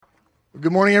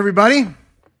Good morning, everybody.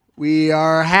 We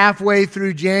are halfway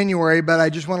through January, but I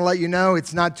just want to let you know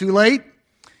it's not too late.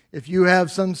 If you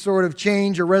have some sort of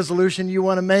change or resolution you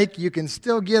want to make, you can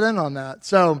still get in on that.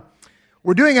 So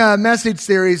we're doing a message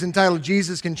series entitled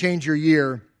Jesus Can Change Your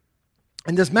Year.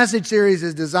 And this message series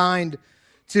is designed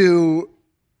to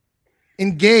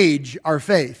engage our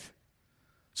faith.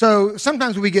 So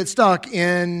sometimes we get stuck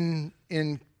in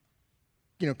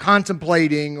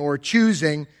contemplating or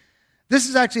choosing. This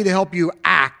is actually to help you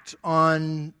act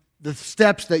on the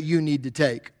steps that you need to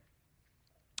take.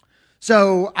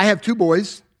 So I have two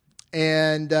boys,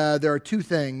 and there are two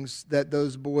things that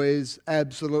those boys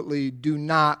absolutely do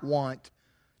not want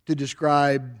to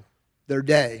describe their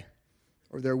day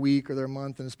or their week or their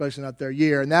month, and especially not their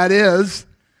year. And that is,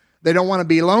 they don't want to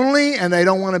be lonely and they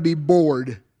don't want to be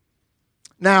bored.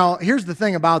 Now, here's the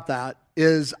thing about that.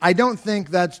 I don't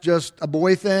think that's just a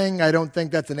boy thing. I don't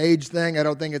think that's an age thing. I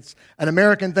don't think it's an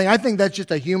American thing. I think that's just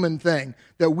a human thing,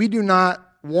 that we do not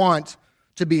want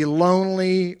to be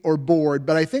lonely or bored.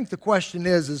 But I think the question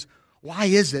is why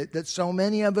is it that so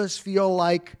many of us feel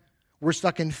like we're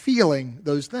stuck in feeling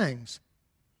those things?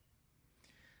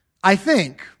 I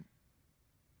think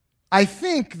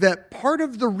that part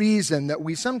of the reason that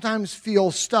we sometimes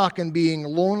feel stuck in being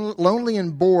lonely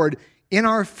and bored in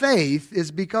our faith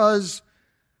is because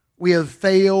we have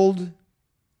failed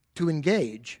to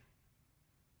engage.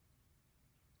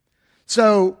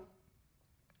 So,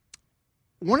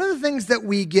 one of the things that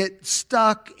we get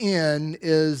stuck in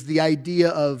is the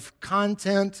idea of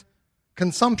content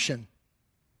consumption.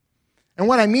 And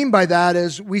what I mean by that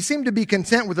is we seem to be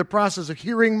content with the process of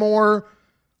hearing more,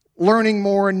 learning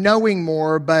more, knowing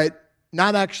more, but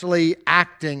not actually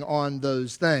acting on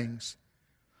those things.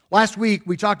 Last week,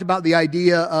 we talked about the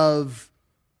idea of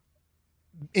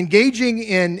engaging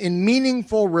in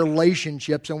meaningful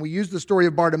relationships, and we used the story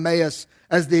of Bartimaeus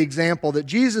as the example, that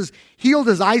Jesus healed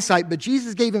his eyesight, but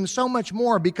Jesus gave him so much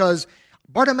more because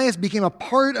Bartimaeus became a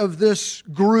part of this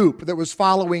group that was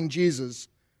following Jesus.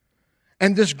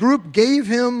 And this group gave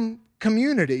him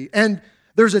community. And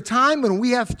there's a time when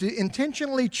we have to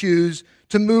intentionally choose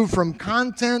to move from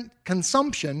content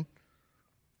consumption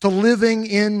to living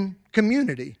in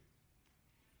community.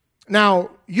 Now,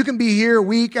 you can be here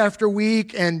week after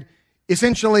week and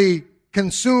essentially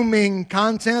consuming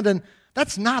content, and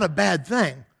that's not a bad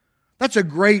thing. That's a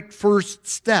great first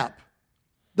step.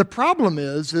 The problem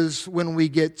is when we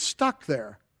get stuck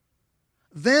there.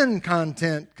 Then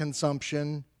content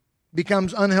consumption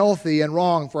becomes unhealthy and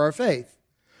wrong for our faith.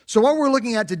 So what we're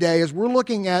looking at today is we're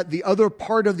looking at the other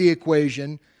part of the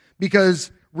equation,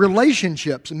 because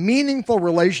relationships, meaningful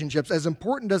relationships, as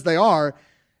important as they are,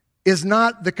 is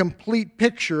not the complete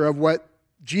picture of what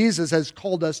Jesus has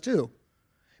called us to.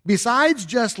 Besides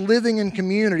just living in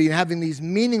community and having these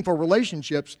meaningful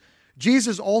relationships,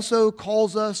 Jesus also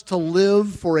calls us to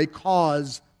live for a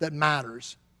cause that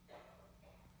matters.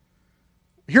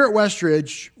 Here at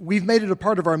Westridge, we've made it a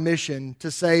part of our mission to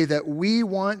say that we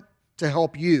want to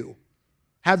help you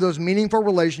have those meaningful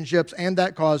relationships and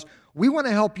that cause. We want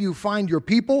to help you find your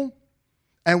people,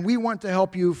 and we want to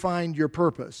help you find your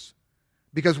purpose.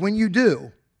 Because when you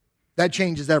do, that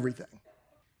changes everything.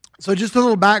 So just a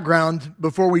little background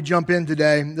before we jump in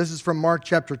today. This is from Mark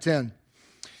chapter 10.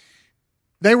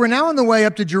 They were now on the way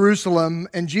up to Jerusalem,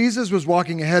 and Jesus was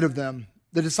walking ahead of them.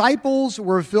 The disciples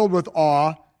were filled with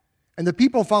awe, and the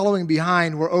people following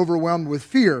behind were overwhelmed with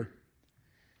fear.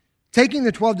 Taking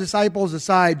the 12 disciples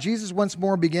aside, Jesus once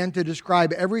more began to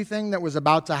describe everything that was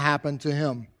about to happen to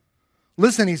him.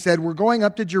 Listen, he said, we're going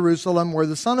up to Jerusalem where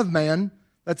the Son of Man,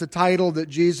 that's a title that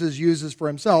Jesus uses for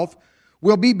himself,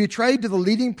 will be betrayed to the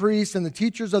leading priests and the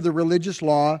teachers of the religious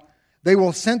law. They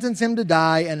will sentence him to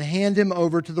die and hand him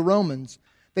over to the Romans.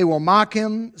 They will mock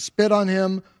him, spit on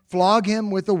him, flog him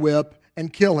with a whip,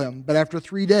 and kill him. But after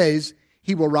 3 days,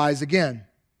 he will rise again.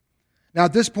 Now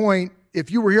at this point, if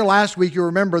you were here last week, you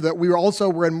remember that we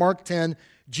were in Mark 10.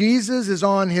 Jesus is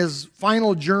on his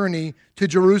final journey to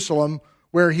Jerusalem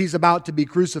where he's about to be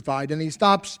crucified. And he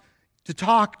stops to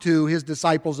talk to his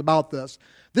disciples about this.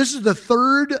 This is the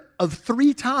third of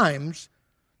 3 times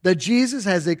that Jesus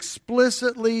has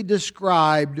explicitly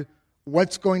described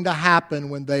what's going to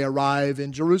happen when they arrive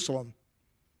in Jerusalem.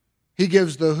 He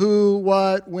gives the who,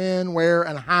 what, when, where,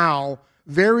 and how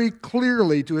very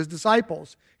clearly to his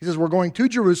disciples. He says, we're going to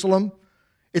Jerusalem.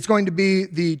 It's going to be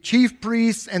the chief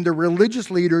priests and the religious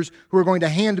leaders who are going to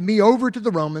hand me over to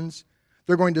the Romans.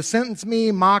 They're going to sentence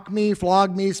me, mock me,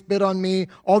 flog me, spit on me,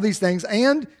 all these things,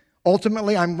 and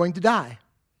ultimately I'm going to die.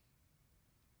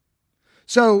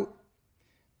 So,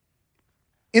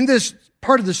 in this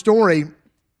part of the story,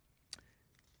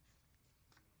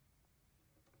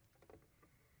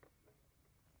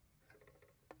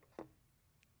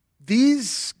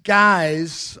 these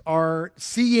guys are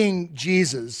seeing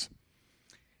Jesus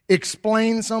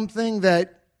explain something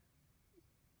that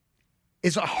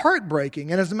is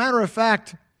heartbreaking. And as a matter of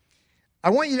fact, I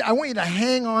want you to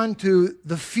hang on to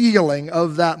the feeling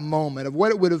of that moment, of what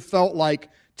it would have felt like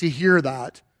to hear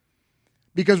that,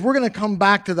 because we're going to come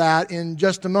back to that in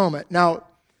just a moment. Now,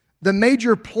 the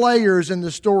major players in the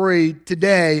story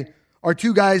today are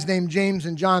two guys named James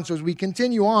and John. So as we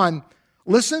continue on,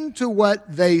 listen to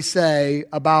what they say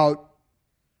about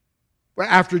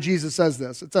after Jesus says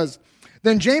this. It says,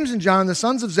 "Then James and John, the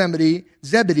sons of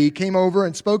Zebedee, came over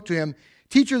and spoke to him.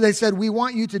 'Teacher,' they said, 'we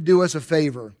want you to do us a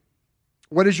favor.'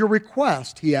 'What is your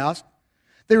request?' he asked.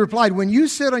 They replied, 'When you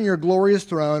sit on your glorious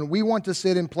throne, we want to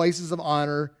sit in places of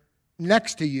honor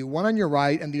next to you, one on your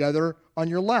right and the other on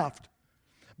your left.'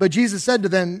 But Jesus said to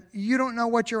them, 'You don't know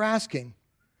what you're asking.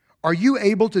 Are you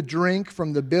able to drink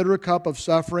from the bitter cup of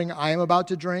suffering I am about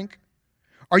to drink?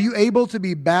 Are you able to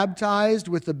be baptized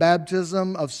with the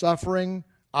baptism of suffering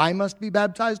I must be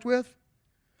baptized with?'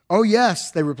 'Oh,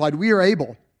 yes,' they replied, 'we are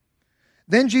able.'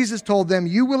 Then Jesus told them,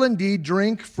 'You will indeed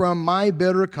drink from my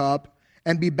bitter cup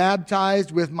and be baptized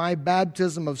with my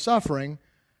baptism of suffering,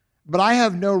 but I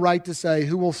have no right to say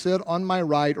who will sit on my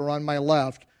right or on my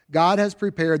left. God has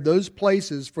prepared those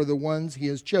places for the ones he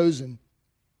has chosen.'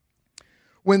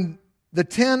 When the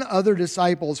 10 other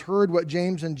disciples heard what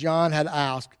James and John had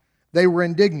asked, they were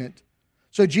indignant.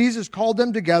 So Jesus called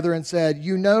them together and said,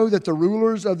 'You know that the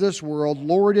rulers of this world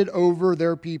lord it over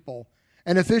their people,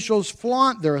 and officials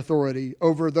flaunt their authority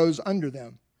over those under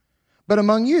them. But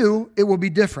among you, it will be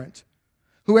different.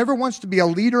 Whoever wants to be a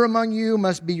leader among you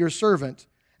must be your servant,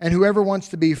 and whoever wants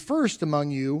to be first among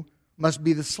you must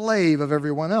be the slave of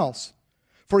everyone else.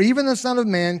 For even the Son of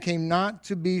Man came not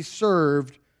to be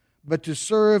served, but to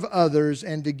serve others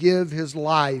and to give his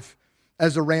life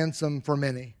as a ransom for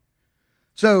many.'"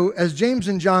 So as James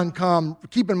and John come,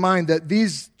 keep in mind that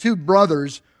these two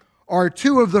brothers are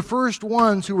two of the first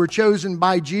ones who were chosen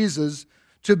by Jesus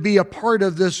to be a part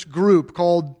of this group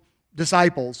called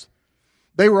disciples.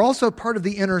 They were also part of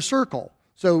the inner circle.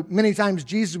 So many times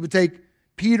Jesus would take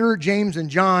Peter, James, and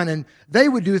John, and they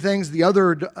would do things the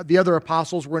other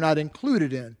apostles were not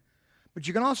included in. But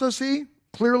you can also see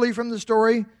clearly from the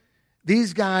story,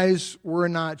 these guys were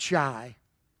not shy.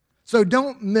 So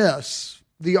don't miss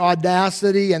the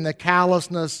audacity and the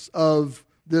callousness of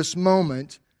this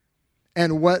moment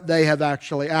and what they have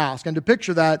actually asked. And to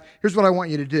picture that, here's what I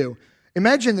want you to do.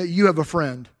 Imagine that you have a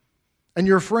friend, and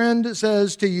your friend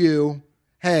says to you,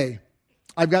 "Hey,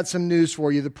 I've got some news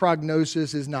for you. The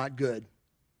prognosis is not good.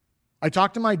 I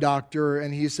talked to my doctor,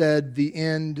 and he said the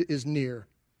end is near.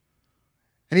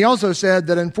 And he also said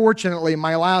that, unfortunately,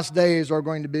 my last days are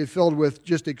going to be filled with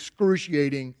just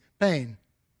excruciating pain."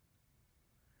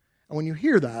 And when you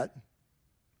hear that,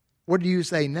 what do you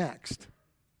say next?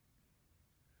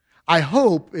 I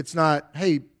hope it's not,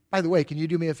 "Hey, by the way, can you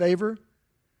do me a favor?"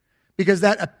 Because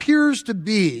that appears to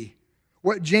be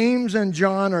what James and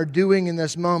John are doing in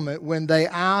this moment when they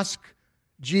ask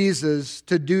Jesus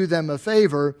to do them a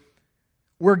favor.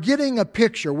 We're getting a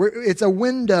picture. It's a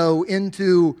window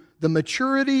into the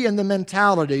maturity and the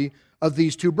mentality of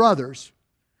these two brothers.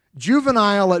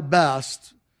 Juvenile at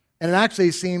best, and it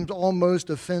actually seemed almost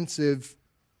offensive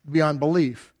beyond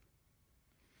belief.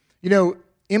 You know,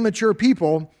 immature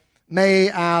people may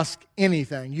ask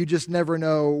anything. You just never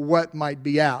know what might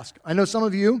be asked. I know some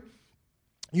of you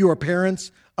are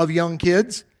parents of young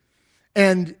kids,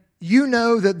 and you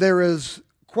know that there is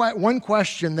quite one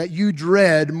question that you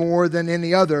dread more than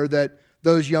any other that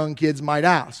those young kids might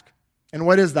ask. And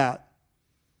what is that?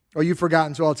 Oh, you've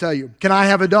forgotten, so I'll tell you. Can I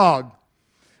have a dog?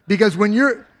 Because when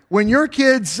your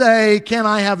kids say, "Can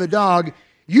I have a dog?"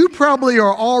 you probably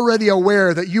are already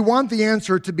aware that you want the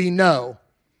answer to be no.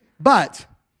 But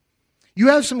you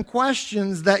have some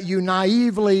questions that you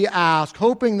naively ask,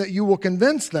 hoping that you will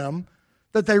convince them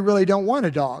that they really don't want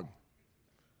a dog.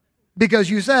 Because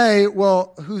you say,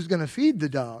 "Well, who's going to feed the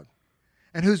dog?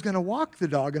 And who's going to walk the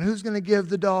dog? And who's going to give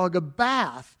the dog a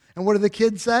bath?" And what do the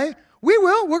kids say? "We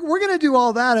will. We're going to do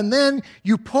all that." And then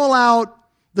you pull out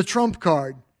the trump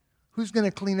card. Who's going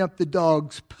to clean up the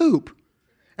dog's poop?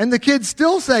 And the kids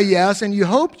still say yes, and you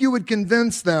hope you would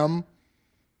convince them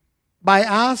by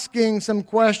asking some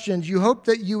questions. You hope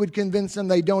that you would convince them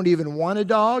they don't even want a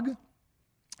dog,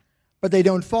 but they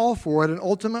don't fall for it. And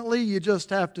ultimately, you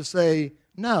just have to say,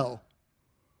 "No,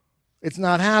 it's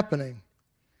not happening."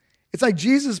 It's like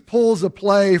Jesus pulls a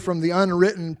play from the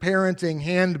unwritten parenting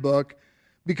handbook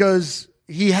because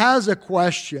he has a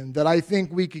question that I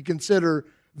think we could consider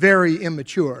very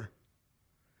immature.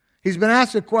 He's been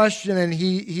asked a question and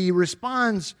he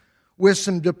responds with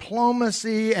some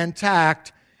diplomacy and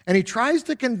tact, and he tries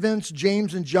to convince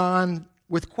James and John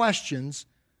with questions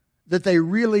that they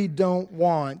really don't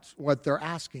want what they're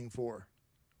asking for.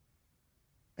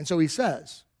 And so he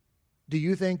says, do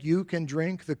you think you can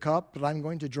drink the cup that I'm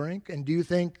going to drink? And do you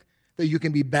think that you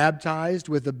can be baptized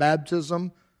with the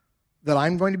baptism that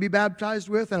I'm going to be baptized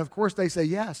with? And of course they say,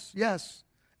 yes,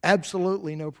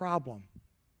 absolutely no problem.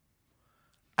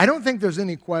 I don't think there's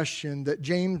any question that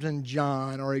James and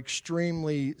John are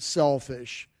extremely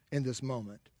selfish in this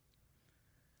moment.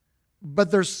 But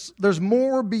there's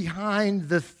more behind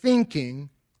the thinking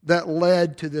that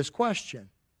led to this question.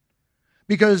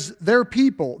 Because their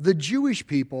people, the Jewish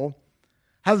people,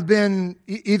 have been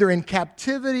either in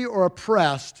captivity or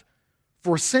oppressed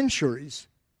for centuries.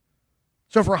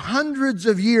 So for hundreds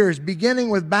of years, beginning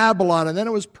with Babylon, and then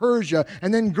it was Persia,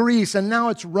 and then Greece, and now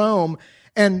it's Rome.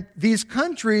 And these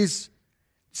countries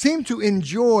seem to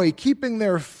enjoy keeping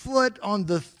their foot on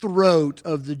the throat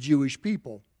of the Jewish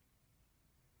people.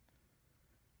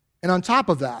 And on top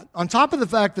of that, on top of the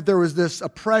fact that there was this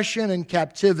oppression and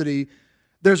captivity,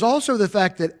 there's also the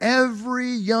fact that every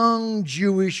young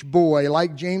Jewish boy,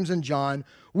 like James and John,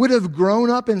 would have grown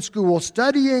up in school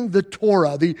studying the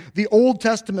Torah, the Old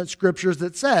Testament scriptures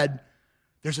that said,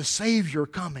 there's a Savior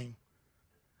coming.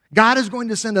 God is going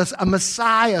to send us a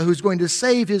Messiah who's going to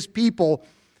save his people.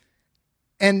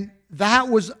 And that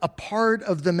was a part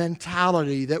of the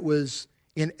mentality that was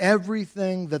in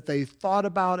everything that they thought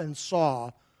about and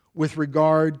saw with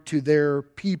regard to their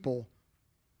people.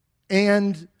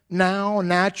 And now,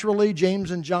 naturally,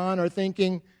 James and John are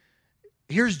thinking,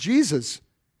 here's Jesus.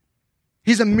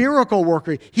 He's a miracle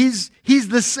worker.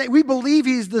 We believe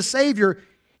he's the Savior.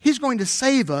 He's going to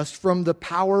save us from the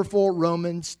powerful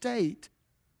Roman state.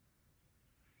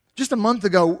 Just a month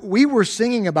ago, we were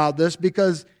singing about this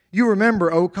because you remember,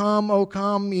 O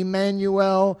come,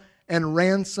 Emmanuel, and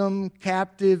ransom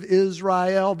captive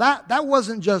Israel. That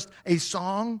wasn't just a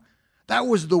song. That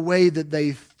was the way that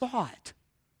they thought.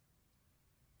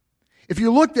 If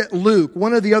you looked at Luke,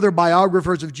 one of the other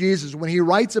biographers of Jesus, when he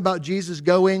writes about Jesus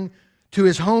going to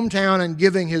his hometown and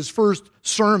giving his first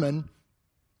sermon,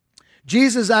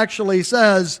 Jesus actually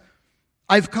says,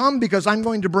 I've come because I'm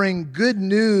going to bring good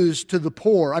news to the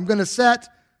poor. I'm going to set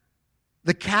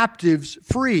the captives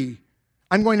free.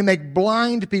 I'm going to make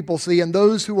blind people see, and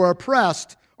those who are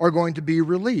oppressed are going to be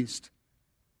released.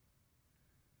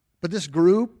 But this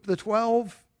group, the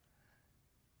 12,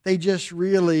 they just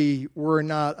really were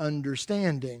not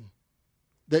understanding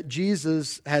that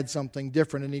Jesus had something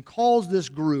different. And he calls this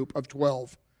group of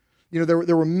 12. You know,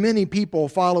 there were many people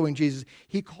following Jesus.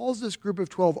 He calls this group of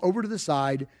 12 over to the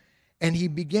side, and he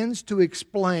begins to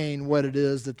explain what it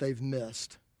is that they've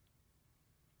missed.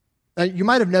 Now, you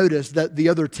might have noticed that the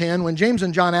other 10, when James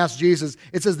and John asked Jesus,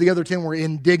 it says the other 10 were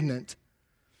indignant.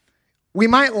 We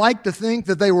might like to think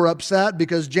that they were upset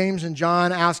because James and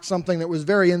John asked something that was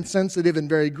very insensitive and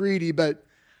very greedy, but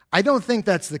I don't think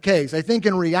that's the case. I think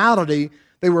in reality,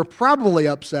 they were probably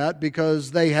upset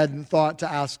because they hadn't thought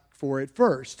to ask for it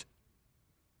first.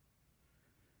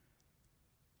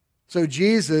 So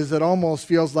Jesus, it almost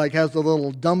feels like, has a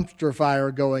little dumpster fire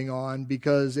going on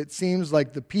because it seems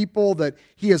like the people that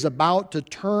he is about to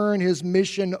turn his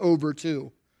mission over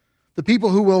to, the people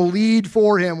who will lead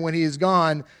for him when he is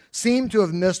gone, seem to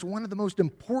have missed one of the most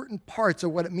important parts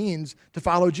of what it means to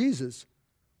follow Jesus.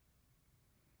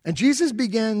 And Jesus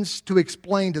begins to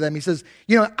explain to them. He says,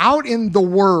 out in the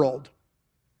world,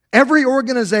 every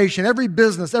organization, every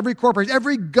business, every corporation,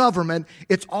 every government,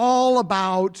 it's all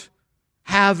about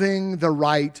having the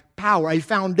right power, a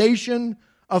foundation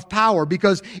of power.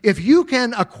 Because if you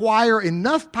can acquire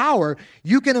enough power,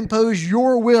 you can impose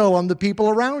your will on the people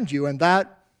around you. And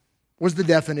that was the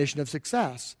definition of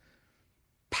success.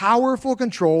 Powerful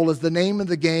control is the name of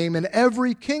the game, and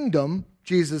every kingdom,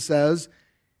 Jesus says,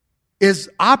 is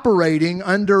operating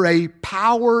under a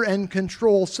power and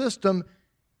control system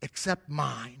except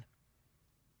mine.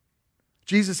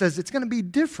 Jesus says it's going to be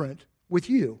different with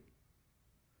you.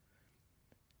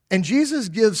 And Jesus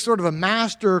gives sort of a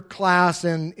master class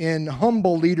in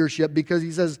humble leadership because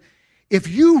he says, if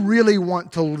you really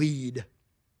want to lead,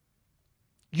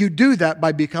 you do that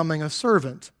by becoming a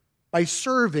servant, by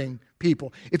serving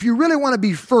people. If you really want to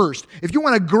be first, if you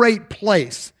want a great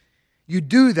place, you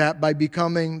do that by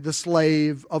becoming the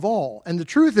slave of all. And the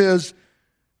truth is,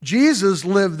 Jesus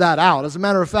lived that out. As a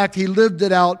matter of fact, he lived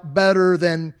it out better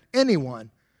than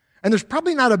anyone. And there's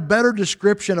probably not a better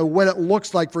description of what it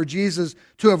looks like for Jesus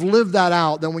to have lived that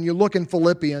out than when you look in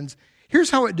Philippians. Here's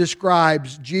how it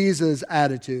describes Jesus'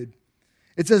 attitude.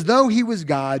 It says, though he was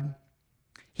God,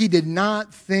 he He did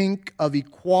not think of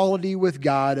equality with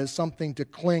God as something to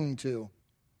cling to.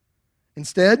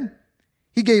 Instead,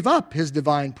 he gave up his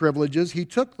divine privileges. He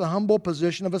took the humble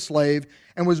position of a slave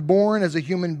and was born as a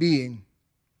human being.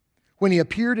 When he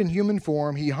appeared in human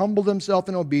form, he humbled himself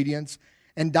in obedience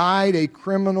and died a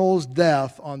criminal's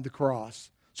death on the cross.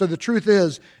 So the truth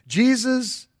is,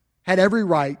 Jesus had every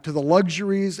right to the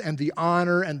luxuries and the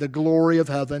honor and the glory of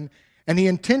heaven, and he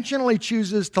intentionally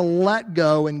chooses to let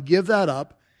go and give that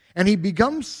up, and he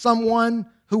becomes someone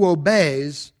who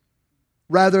obeys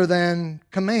rather than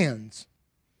commands.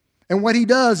 And what he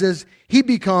does is he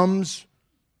becomes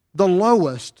the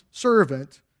lowest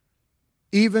servant,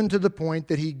 even to the point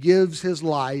that he gives his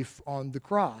life on the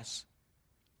cross.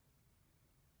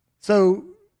 So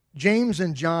James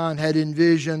and John had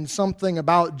envisioned something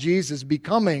about Jesus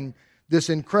becoming this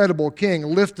incredible king,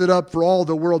 lifted up for all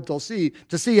the world to see.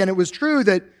 And it was true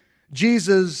that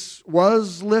Jesus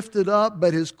was lifted up,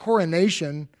 but his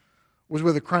coronation was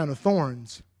with a crown of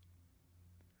thorns.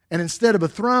 And instead of a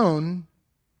throne,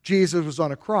 Jesus was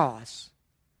on a cross.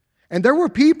 And there were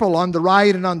people on the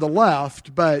right and on the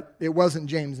left, but it wasn't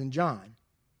James and John.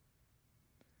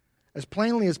 As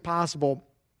plainly as possible,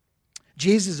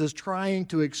 Jesus is trying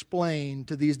to explain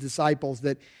to these disciples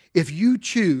that if you're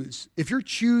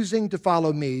choosing to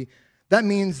follow me, that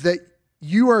means that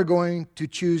you are going to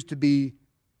choose to be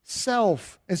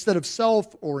instead of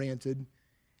self-oriented,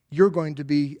 you're going to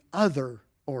be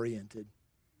other-oriented.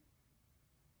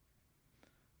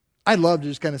 I'd love to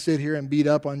just kind of sit here and beat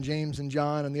up on James and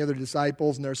John and the other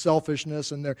disciples and their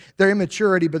selfishness and their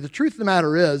immaturity, but the truth of the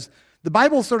matter is, the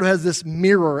Bible sort of has this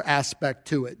mirror aspect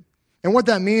to it. And what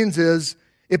that means is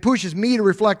it pushes me to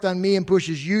reflect on me and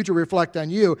pushes you to reflect on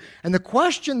you. And the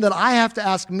question that I have to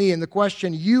ask me and the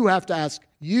question you have to ask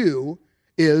you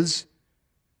is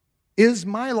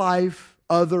my life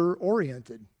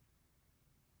other-oriented?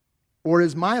 Or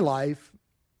is my life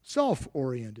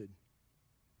self-oriented?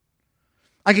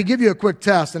 I could give you a quick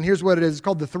test, and here's what it is. It's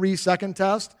called the 3-second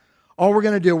test. All we're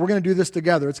going to do this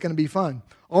together. It's going to be fun.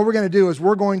 All we're going to do is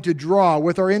we're going to draw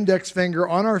with our index finger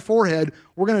on our forehead,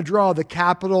 we're going to draw the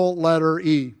capital letter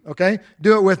E, okay?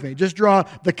 Do it with me. Just draw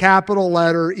the capital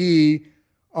letter E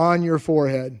on your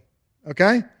forehead,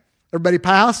 okay? Everybody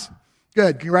pass?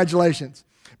 Good, congratulations.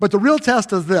 But the real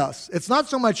test is this. It's not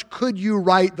so much could you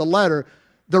write the letter.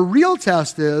 The real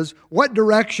test is what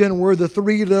direction were the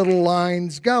 3 little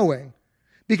lines going?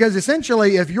 Because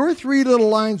essentially, if your 3 little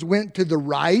lines went to the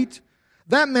right,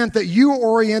 that meant that you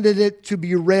oriented it to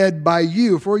be read by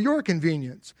you for your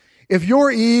convenience. If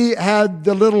your E had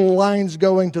the little lines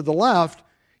going to the left,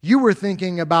 you were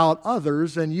thinking about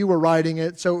others and you were writing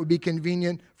it so it would be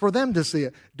convenient for them to see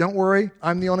it. Don't worry,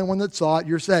 I'm the only one that saw it.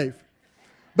 You're safe.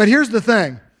 But here's the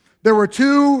thing. There were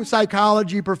 2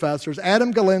 psychology professors,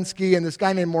 Adam Galinsky and this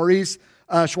guy named Maurice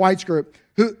Schweitzer,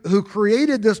 who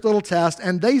created this little test,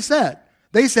 and they said,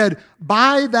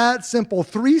 by that simple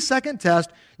 3-second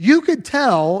test, you could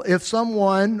tell if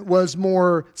someone was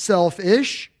more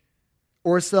selfish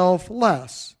or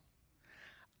selfless.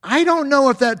 I don't know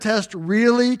if that test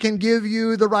really can give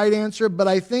you the right answer, but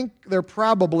I think there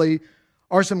probably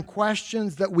are some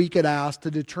questions that we could ask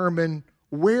to determine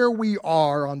where we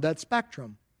are on that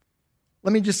spectrum.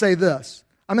 Let me just say this.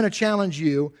 I'm going to challenge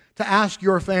you to ask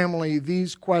your family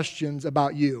these questions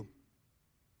about you.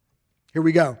 Here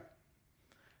we go.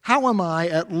 How am I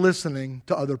at listening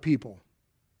to other people?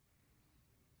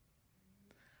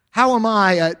 How am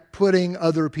I at putting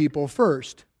other people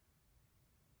first?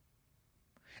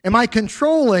 Am I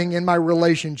controlling in my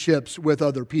relationships with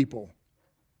other people?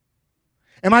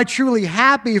 Am I truly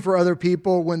happy for other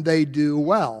people when they do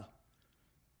well?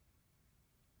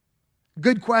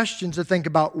 Good questions to think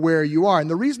about where you are. And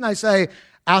the reason I say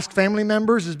ask family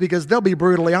members is because they'll be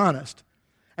brutally honest.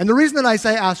 And the reason that I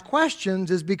say ask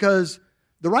questions is because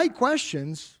the right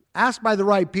questions asked by the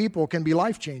right people can be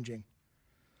life-changing.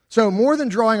 So more than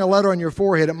drawing a letter on your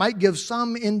forehead, it might give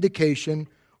some indication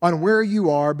on where you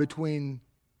are between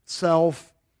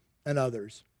self and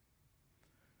others.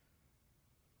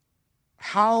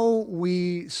 How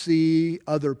we see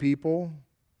other people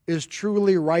is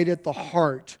truly right at the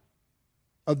heart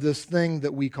of this thing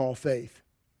that we call faith.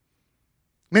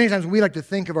 Many times we like to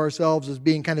think of ourselves as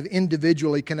being kind of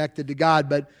individually connected to God,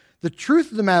 but the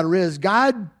truth of the matter is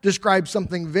God describes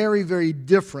something very, very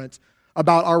different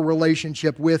about our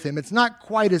relationship with Him. It's not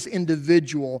quite as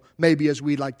individual, maybe, as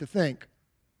we'd like to think.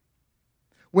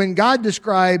 When God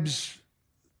describes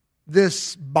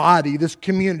this body, this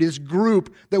community, this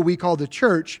group that we call the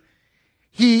church,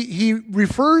 He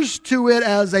refers to it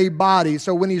as a body.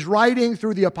 So when he's writing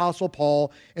through the Apostle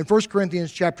Paul in 1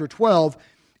 Corinthians chapter 12,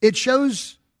 it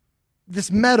shows this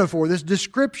metaphor, this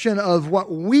description of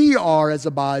what we are as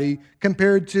a body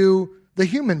compared to the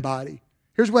human body.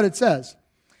 Here's what it says.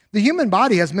 The human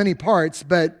body has many parts,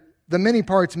 but the many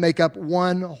parts make up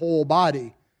one whole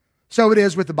body. So it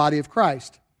is with the body of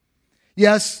Christ.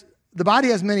 Yes, the body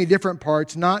has many different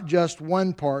parts, not just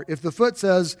one part. If the foot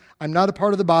says, I'm not a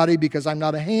part of the body because I'm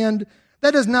not a hand,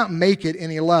 that does not make it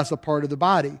any less a part of the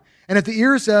body. And if the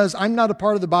ear says, I'm not a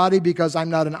part of the body because I'm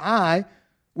not an eye,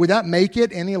 would that make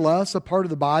it any less a part of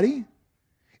the body?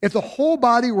 If the whole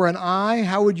body were an eye,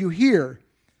 how would you hear?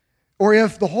 Or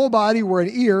if the whole body were an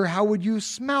ear, how would you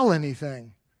smell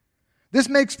anything? This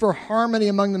makes for harmony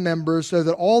among the members so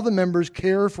that all the members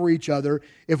care for each other.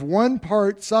 If one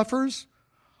part suffers,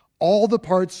 all the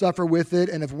parts suffer with it.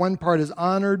 And if one part is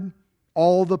honored,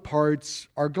 all the parts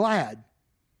are glad.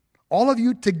 All of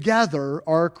you together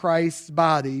are Christ's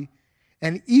body,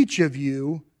 and each of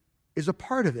you is a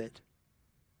part of it.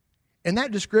 In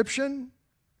that description,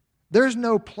 there's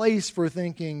no place for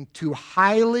thinking too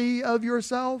highly of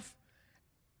yourself,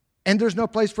 and there's no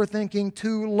place for thinking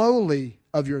too lowly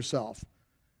of yourself.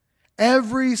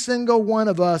 Every single one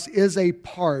of us is a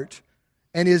part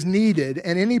and is needed,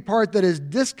 and any part that is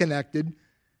disconnected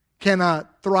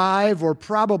cannot thrive or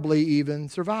probably even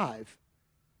survive.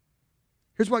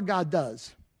 Here's what God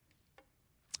does.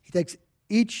 He takes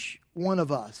each one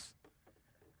of us,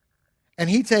 and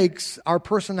He takes our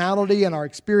personality and our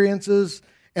experiences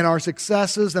and our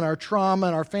successes and our trauma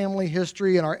and our family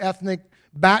history and our ethnic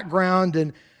background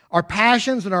and our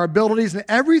passions and our abilities and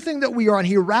everything that we are, and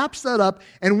He wraps that up,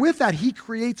 and with that, He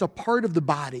creates a part of the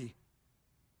body.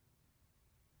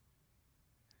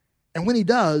 And when He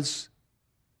does,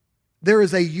 there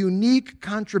is a unique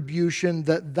contribution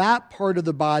that that part of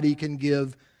the body can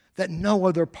give that no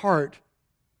other part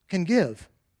can give.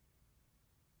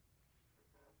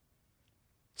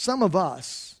 Some of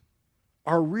us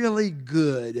are really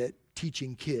good at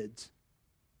teaching kids.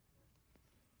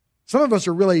 Some of us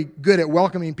are really good at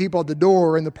welcoming people at the door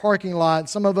or in the parking lot.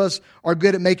 Some of us are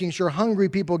good at making sure hungry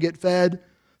people get fed.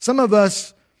 Some of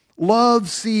us love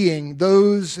seeing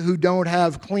those who don't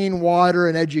have clean water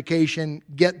and education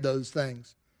get those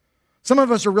things. Some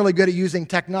of us are really good at using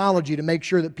technology to make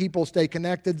sure that people stay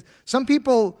connected. Some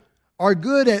people are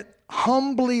good at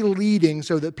humbly leading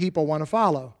so that people want to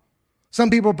follow. Some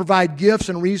people provide gifts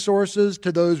and resources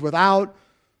to those without.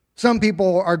 Some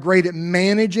people are great at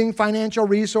managing financial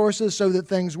resources so that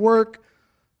things work.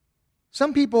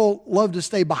 Some people love to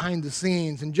stay behind the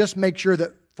scenes and just make sure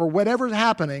that for whatever's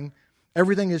happening,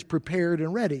 everything is prepared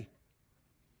and ready.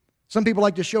 Some people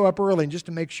like to show up early just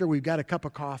to make sure we've got a cup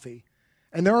of coffee.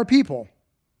 And there are people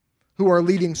who are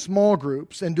leading small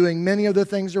groups and doing many other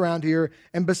things around here.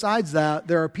 And besides that,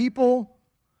 there are people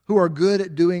who are good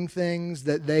at doing things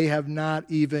that they have not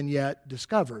even yet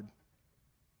discovered.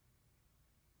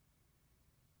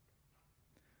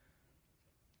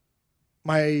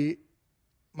 My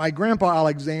grandpa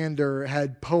Alexander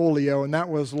had polio, and that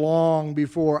was long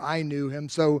before I knew him.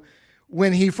 So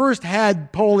when he first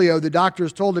had polio, the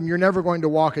doctors told him, you're never going to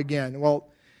walk again. Well,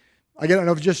 I don't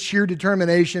know if it's just sheer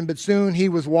determination, but soon he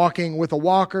was walking with a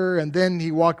walker, and then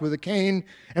he walked with a cane.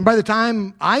 And by the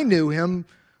time I knew him,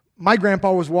 my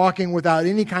grandpa was walking without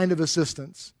any kind of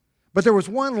assistance. But there was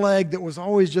one leg that was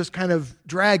always just kind of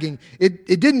dragging. It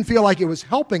didn't feel like it was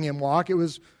helping him walk. It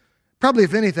was probably,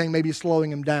 if anything, maybe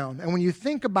slowing him down. And when you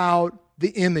think about the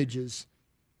images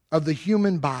of the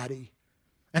human body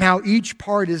and how each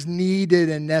part is needed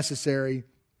and necessary,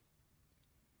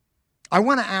 I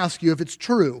want to ask you if it's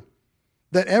true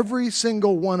that every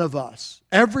single one of us,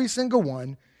 every single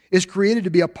one, is created to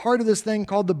be a part of this thing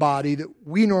called the body that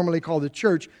we normally call the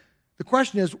church. The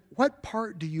question is, what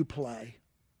part do you play?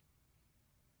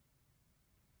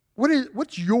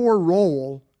 What's your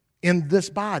role in this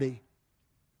body?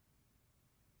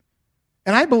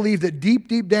 And I believe that deep,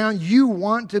 deep down, you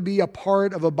want to be a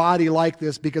part of a body like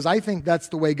this because I think that's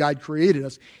the way God created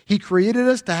us. He created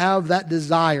us to have that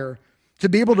desire to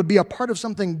be able to be a part of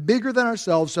something bigger than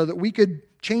ourselves so that we could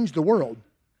change the world.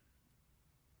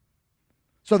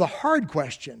 So the hard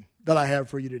question that I have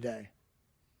for you today,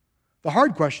 the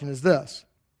hard question is this.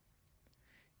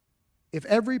 If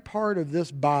every part of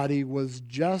this body was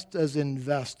just as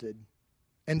invested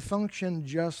and functioned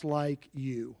just like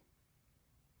you,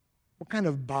 what kind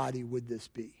of body would this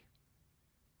be?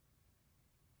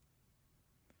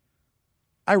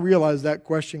 I realize that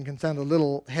question can sound a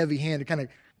little heavy-handed, kind of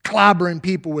clobbering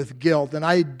people with guilt, and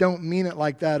I don't mean it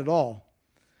like that at all.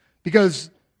 Because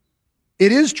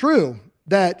it is true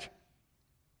that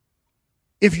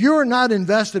if you're not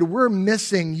invested, we're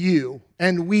missing you,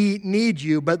 and we need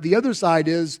you. But the other side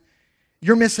is,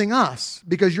 you're missing us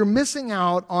because you're missing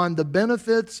out on the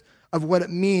benefits of what it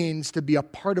means to be a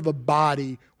part of a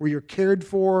body where you're cared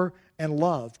for and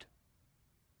loved.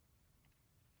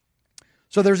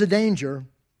 So there's a danger,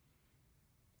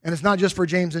 and it's not just for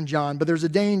James and John, but there's a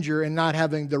danger in not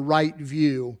having the right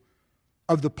view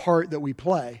of the part that we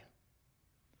play.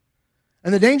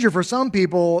 And the danger for some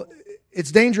people,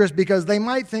 it's dangerous because they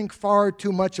might think far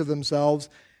too much of themselves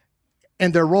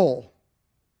and their role.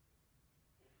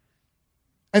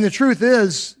 And the truth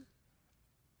is,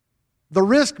 the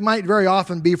risk might very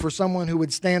often be for someone who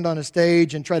would stand on a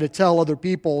stage and try to tell other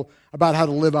people about how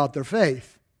to live out their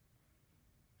faith.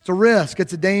 It's a risk.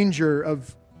 It's a danger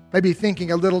of maybe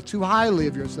thinking a little too highly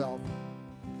of yourself.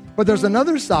 But there's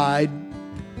another side,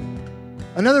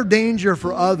 another danger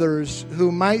for others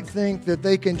who might think that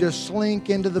they can just slink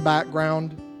into the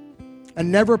background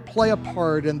and never play a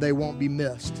part and they won't be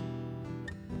missed.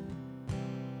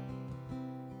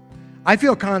 I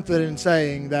feel confident in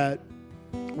saying that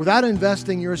without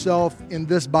investing yourself in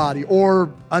this body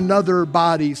or another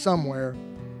body somewhere,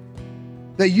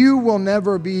 that you will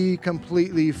never be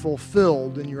completely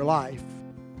fulfilled in your life.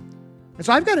 And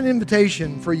so I've got an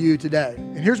invitation for you today.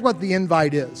 And here's what the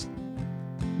invite is.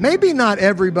 Maybe not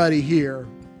everybody here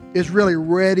is really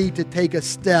ready to take a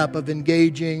step of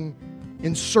engaging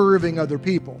in serving other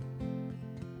people.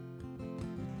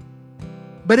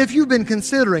 But if you've been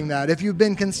considering that, if you've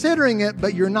been considering it,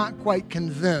 but you're not quite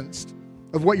convinced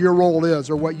of what your role is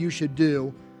or what you should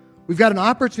do, we've got an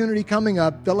opportunity coming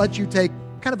up that lets you take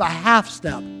kind of a half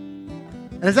step.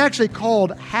 And it's actually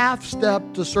called Half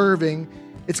Step to Serving.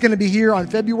 It's going to be here on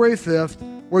February 5th,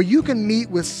 where you can meet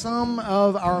with some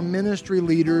of our ministry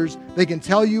leaders. They can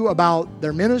tell you about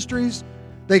their ministries.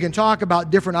 They can talk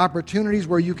about different opportunities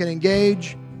where you can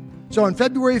engage. So on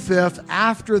February 5th,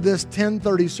 after this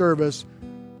 10:30 service,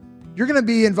 you're going to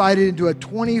be invited into a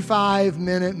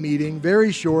 25-minute meeting,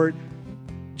 very short,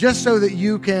 just so that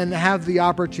you can have the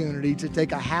opportunity to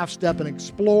take a half step and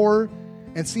explore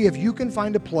and see if you can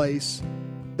find a place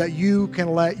that you can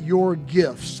let your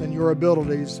gifts and your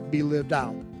abilities be lived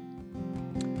out.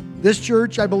 This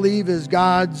church, I believe, is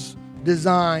God's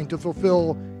design to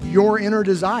fulfill your inner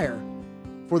desire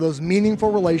for those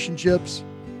meaningful relationships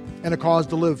and a cause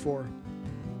to live for.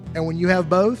 And when you have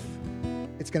both,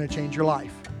 it's going to change your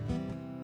life.